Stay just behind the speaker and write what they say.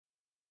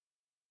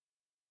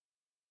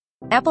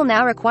Apple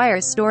now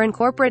requires store and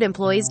corporate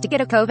employees to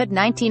get a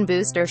COVID-19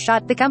 booster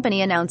shot, the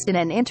company announced in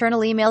an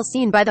internal email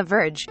seen by The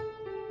Verge.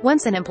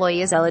 Once an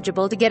employee is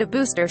eligible to get a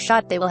booster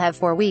shot, they will have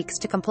 4 weeks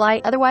to comply,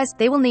 otherwise,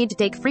 they will need to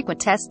take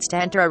frequent tests to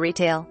enter a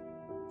retail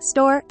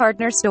store,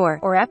 partner store,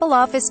 or Apple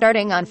office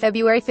starting on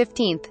February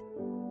 15th.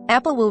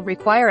 Apple will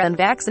require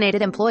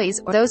unvaccinated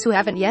employees, or those who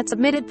haven't yet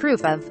submitted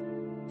proof of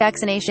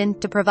vaccination,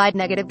 to provide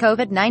negative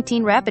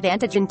COVID-19 rapid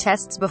antigen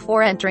tests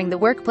before entering the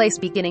workplace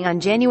beginning on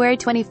January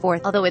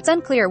 24th, although it's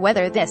unclear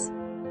whether this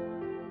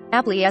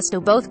applies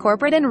to both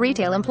corporate and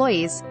retail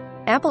employees.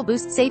 Apple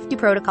boosts safety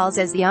protocols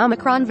as the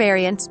Omicron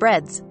variant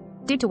spreads.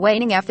 Due to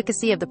waning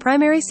efficacy of the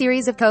primary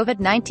series of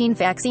COVID-19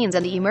 vaccines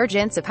and the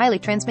emergence of highly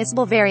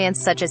transmissible variants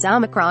such as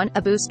Omicron,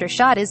 a booster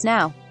shot is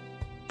now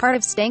part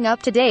of staying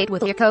up to date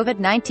with your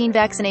COVID-19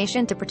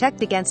 vaccination to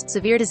protect against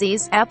severe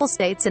disease, Apple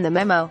states in the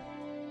memo.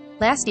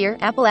 Last year,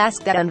 Apple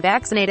asked that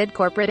unvaccinated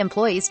corporate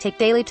employees take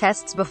daily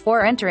tests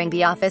before entering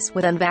the office,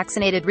 with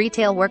unvaccinated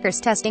retail workers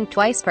testing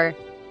twice per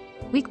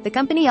week. The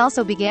company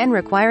also began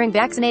requiring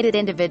vaccinated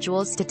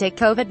individuals to take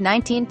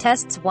COVID-19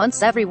 tests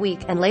once every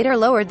week, and later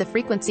lowered the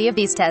frequency of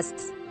these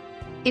tests.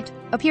 It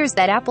appears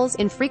that Apple's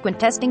infrequent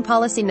testing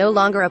policy no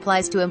longer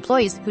applies to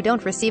employees who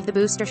don't receive the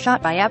booster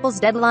shot by Apple's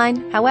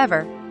deadline,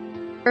 however.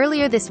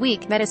 Earlier this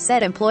week, Meta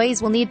said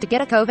employees will need to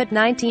get a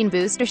COVID-19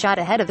 booster shot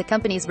ahead of the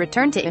company's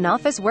return to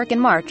in-office work in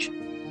March.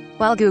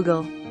 While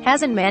Google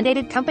hasn't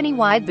mandated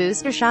company-wide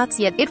booster shots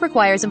yet, it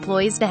requires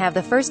employees to have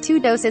the first 2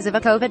 doses of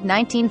a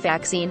COVID-19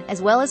 vaccine,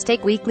 as well as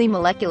take weekly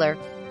molecular